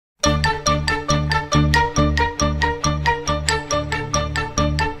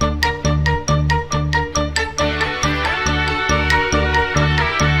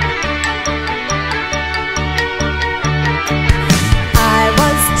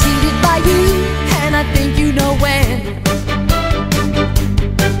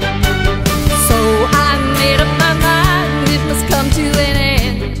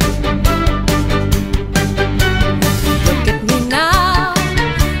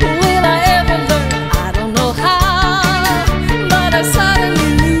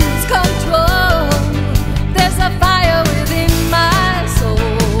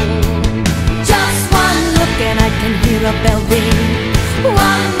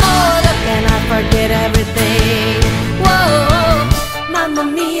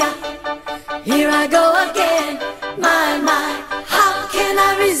Here I go again, my, how can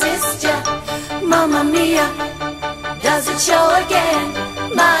I resist ya? Mamma mia, does it show again?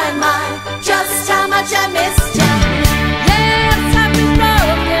 My, just how much I missed ya. Yes, I've been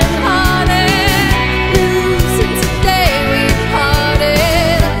broken hearted, blue since the day we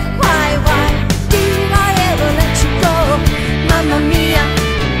parted. Why did I ever let you go? Mamma mia,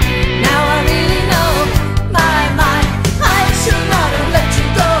 now I really know. My, I should not have let you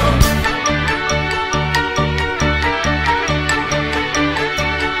go.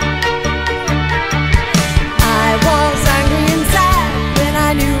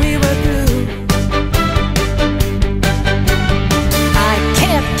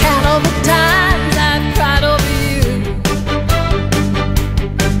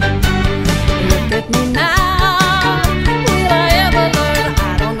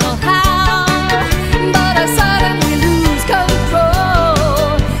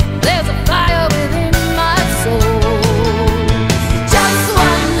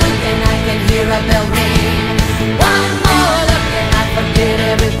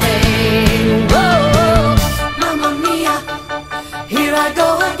 Here I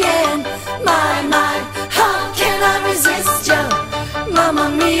go again, my, how can I resist ya? Mamma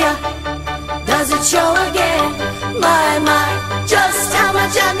mia, does it show again? My,